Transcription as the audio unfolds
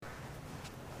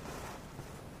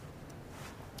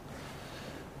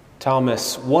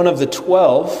Thomas, one of the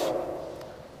 12,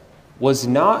 was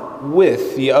not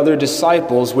with the other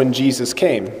disciples when Jesus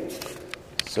came.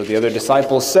 So the other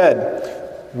disciples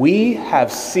said, "We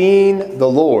have seen the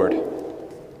Lord."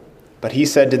 But he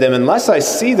said to them, "Unless I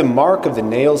see the mark of the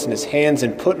nails in his hands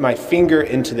and put my finger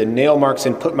into the nail marks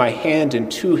and put my hand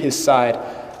into his side,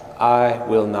 I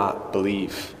will not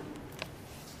believe."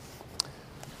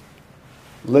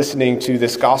 Listening to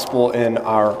this gospel in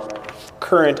our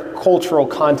current cultural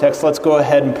context, let's go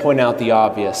ahead and point out the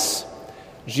obvious.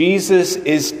 Jesus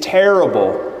is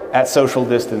terrible at social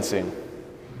distancing.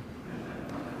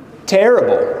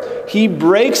 Terrible. He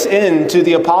breaks into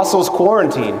the apostles'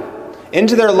 quarantine,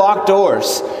 into their locked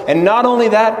doors. And not only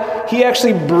that, he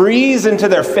actually breathes into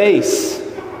their face.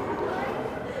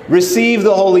 Receive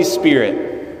the Holy Spirit.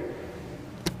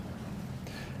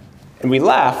 And we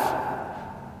laugh,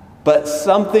 but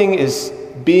something is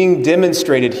being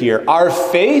demonstrated here. Our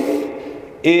faith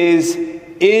is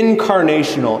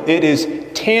incarnational. It is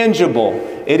tangible.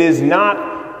 It is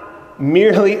not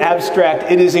merely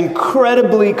abstract. It is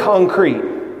incredibly concrete.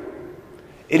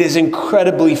 It is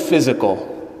incredibly physical.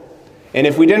 And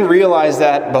if we didn't realize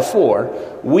that before,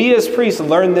 we as priests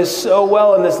learned this so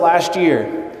well in this last year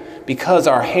because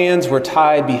our hands were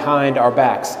tied behind our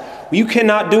backs. You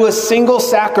cannot do a single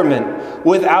sacrament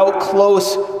without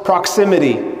close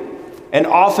proximity and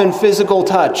often physical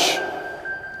touch.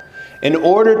 In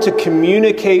order to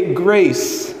communicate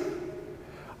grace,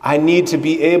 I need to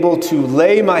be able to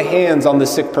lay my hands on the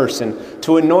sick person,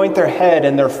 to anoint their head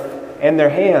and their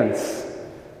hands.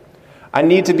 I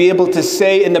need to be able to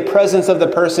say in the presence of the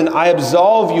person, "I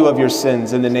absolve you of your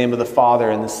sins in the name of the Father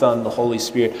and the Son and the Holy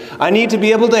Spirit." I need to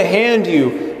be able to hand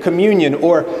you communion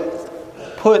or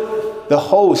put the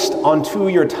host onto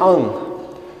your tongue.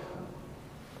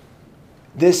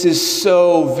 This is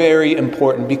so very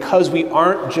important because we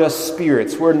aren't just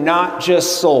spirits. We're not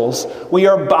just souls. We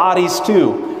are bodies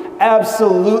too.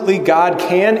 Absolutely, God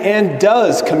can and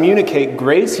does communicate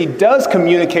grace. He does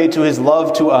communicate to his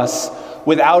love to us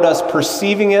without us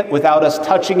perceiving it, without us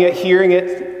touching it, hearing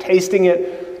it, tasting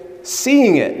it,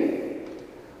 seeing it.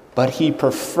 But he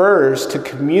prefers to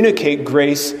communicate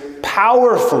grace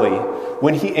powerfully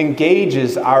when he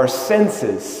engages our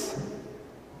senses.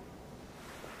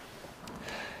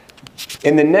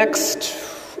 In the next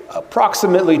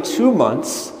approximately 2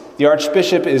 months, the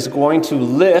Archbishop is going to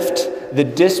lift the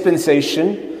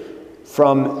dispensation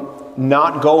from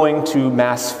not going to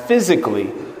Mass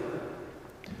physically.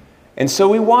 And so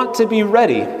we want to be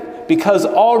ready, because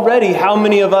already how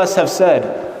many of us have said,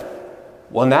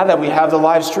 "Well, now that we have the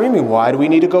live streaming, why do we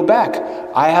need to go back?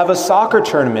 I have a soccer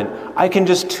tournament. I can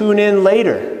just tune in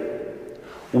later."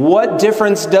 What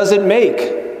difference does it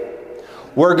make?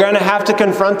 We're going to have to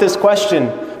confront this question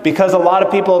because a lot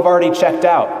of people have already checked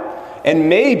out. And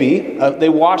maybe they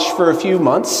watched for a few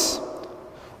months,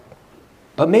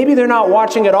 but maybe they're not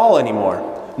watching at all anymore,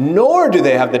 nor do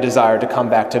they have the desire to come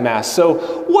back to Mass. So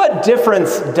what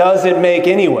difference does it make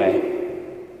anyway?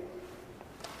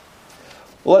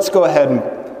 Well, let's go ahead and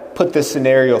put this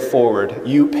scenario forward.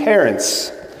 You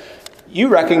parents, you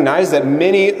recognize that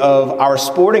many of our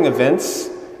sporting events,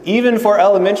 even for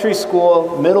elementary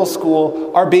school, middle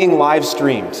school, are being live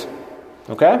streamed.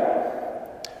 Okay?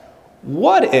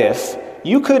 What if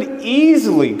you could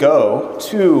easily go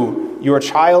to your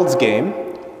child's game,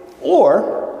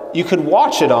 or you could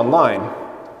watch it online?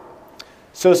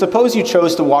 So suppose you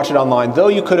chose to watch it online, though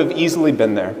you could have easily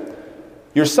been there.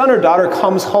 Your son or daughter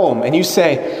comes home and you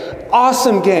say,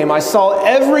 "Awesome game, I saw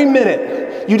every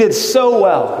minute. You did so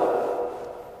well."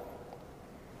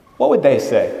 What would they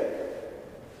say?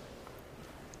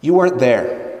 You weren't there.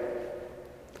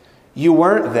 You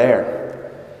weren't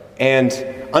there. And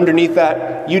underneath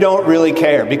that, you don't really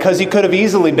care because you could have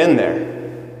easily been there.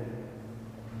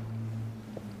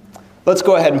 Let's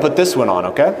go ahead and put this one on,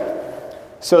 okay?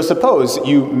 So suppose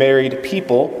you married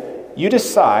people, you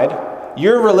decide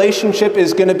your relationship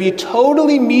is going to be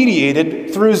totally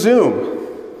mediated through Zoom.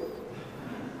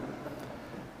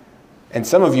 And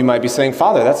some of you might be saying,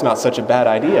 "Father, that's not such a bad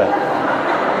idea."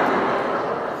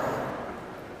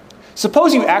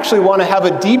 Suppose you actually want to have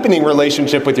a deepening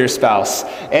relationship with your spouse,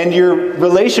 and your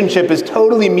relationship is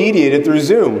totally mediated through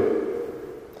Zoom.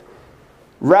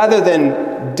 Rather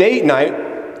than date night,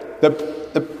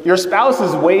 your spouse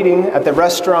is waiting at the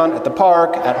restaurant, at the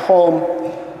park, at home,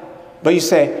 but you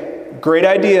say, "Great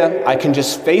idea, I can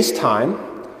just FaceTime,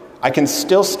 I can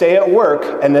still stay at work,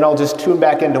 and then I'll just tune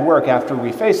back into work after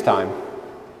we FaceTime."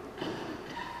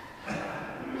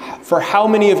 For how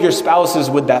many of your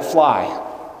spouses would that fly?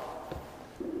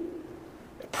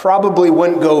 probably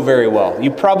wouldn't go very well. You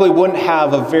probably wouldn't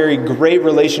have a very great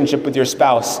relationship with your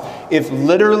spouse if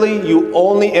literally you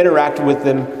only interact with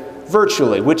them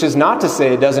virtually, which is not to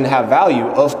say it doesn't have value.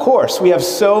 Of course, we have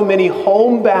so many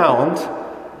homebound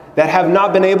that have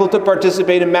not been able to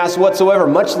participate in Mass whatsoever,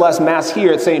 much less Mass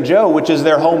here at St. Joe, which is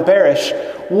their home parish.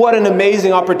 What an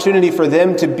amazing opportunity for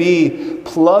them to be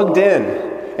plugged in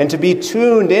and to be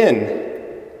tuned in.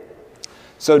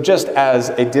 So just as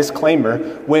a disclaimer,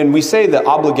 when we say the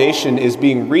obligation is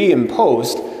being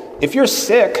reimposed, if you're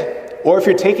sick or if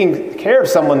you're taking care of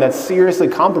someone that's seriously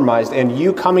compromised and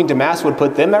you coming to Mass would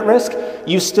put them at risk,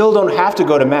 you still don't have to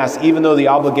go to Mass even though the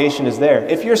obligation is there.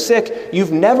 If you're sick,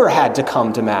 you've never had to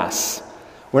come to Mass.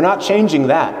 We're not changing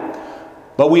that.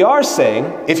 But we are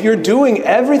saying if you're doing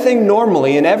everything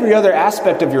normally in every other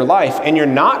aspect of your life and you're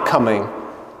not coming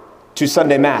to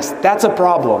Sunday Mass, that's a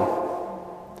problem.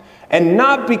 And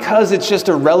not because it's just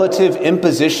a relative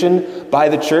imposition by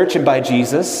the church and by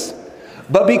Jesus,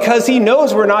 but because he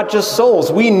knows we're not just souls.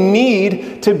 We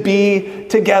need to be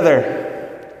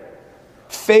together.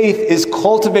 Faith is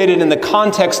cultivated in the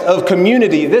context of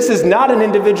community. This is not an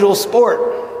individual sport.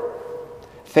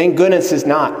 Thank goodness it's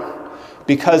not.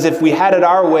 Because if we had it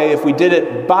our way, if we did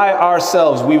it by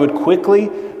ourselves, we would quickly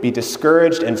be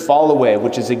discouraged and fall away,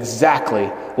 which is exactly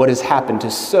what has happened to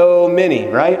so many,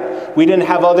 right? We didn't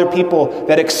have other people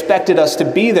that expected us to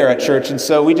be there at church, and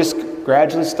so we just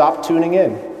gradually stopped tuning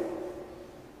in.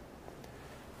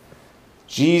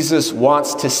 Jesus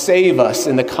wants to save us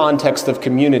in the context of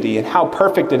community, and how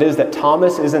perfect it is that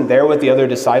Thomas isn't there with the other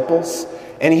disciples,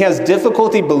 and he has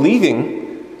difficulty believing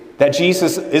that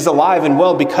Jesus is alive and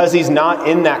well because he's not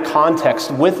in that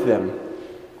context with them.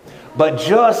 But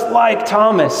just like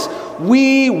Thomas,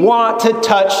 we want to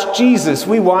touch Jesus.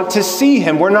 We want to see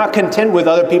him. We're not content with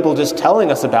other people just telling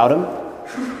us about him.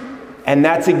 And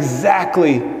that's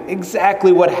exactly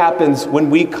what happens when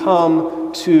we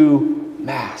come to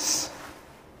Mass.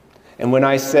 And when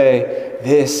I say,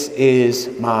 "This is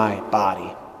my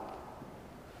body,"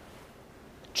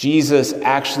 Jesus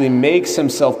actually makes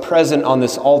himself present on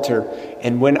this altar.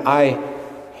 And when I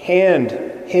hand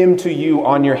him to you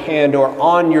on your hand or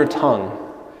on your tongue,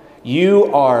 you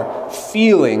are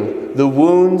feeling the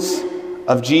wounds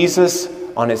of Jesus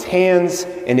on his hands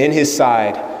and in his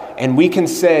side. And we can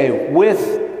say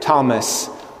with Thomas,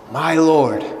 "My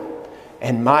Lord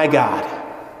and my God."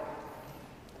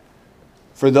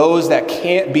 For those that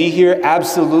can't be here,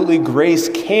 absolutely grace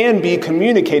can be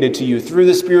communicated to you through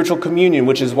the spiritual communion,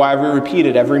 which is why we repeat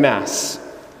it every Mass.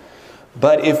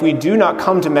 But if we do not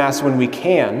come to Mass when we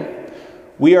can,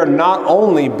 we are not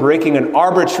only breaking an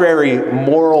arbitrary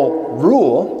moral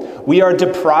rule, we are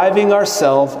depriving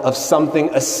ourselves of something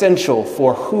essential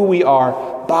for who we are,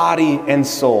 body and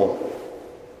soul.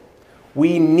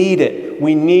 We need it.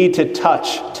 We need to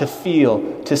touch, to feel,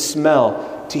 to smell,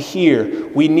 to hear.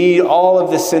 We need all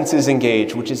of the senses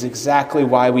engaged, which is exactly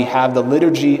why we have the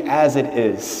liturgy as it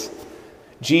is.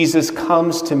 Jesus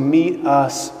comes to meet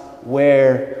us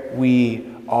where we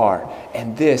are,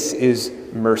 and this is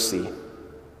mercy.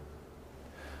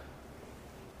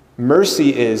 Mercy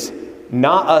is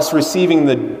not us receiving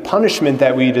the punishment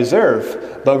that we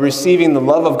deserve, but receiving the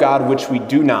love of God which we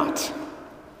do not.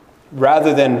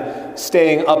 Rather than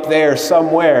staying up there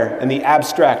somewhere in the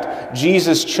abstract,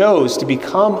 Jesus chose to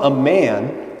become a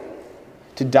man,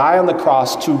 to die on the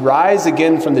cross, to rise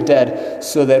again from the dead,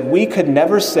 so that we could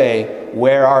never say,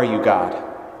 "Where are you, God?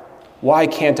 Why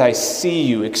can't I see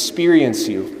you, experience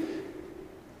you?"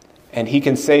 And he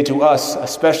can say to us,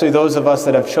 especially those of us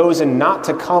that have chosen not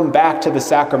to come back to the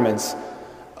sacraments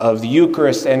of the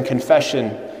Eucharist and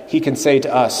confession, he can say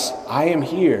to us, "I am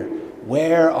here.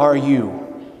 Where are you?"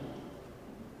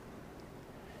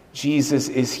 Jesus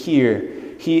is here.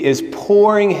 He is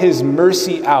pouring his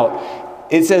mercy out.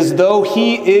 It's as though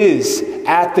he is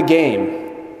at the game.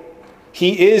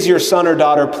 He is your son or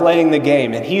daughter playing the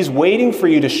game, and he's waiting for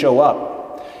you to show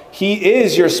up. He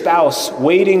is your spouse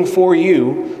waiting for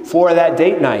you for that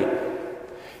date night.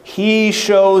 He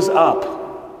shows up.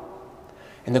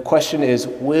 And the question is,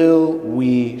 will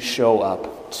we show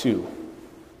up too?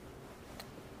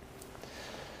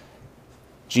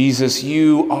 Jesus,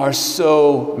 you are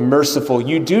so merciful.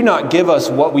 You do not give us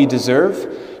what we deserve.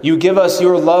 You give us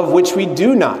your love, which we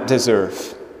do not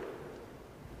deserve.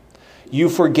 You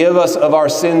forgive us of our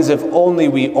sins if only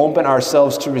we open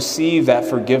ourselves to receive that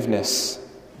forgiveness.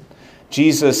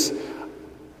 Jesus,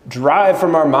 drive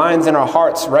from our minds and our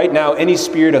hearts right now any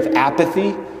spirit of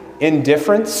apathy,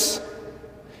 indifference,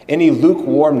 any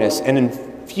lukewarmness, and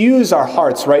infuse our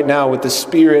hearts right now with the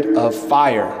spirit of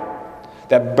fire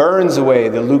that burns away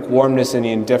the lukewarmness and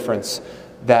the indifference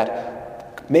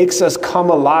that makes us come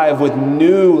alive with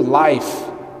new life,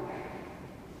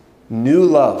 new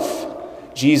love.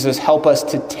 Jesus, help us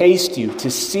to taste you, to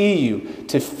see you,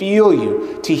 to feel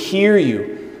you, to hear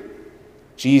you.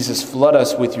 Jesus, flood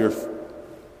us with your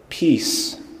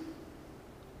peace,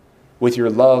 with your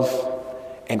love,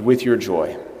 and with your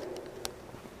joy.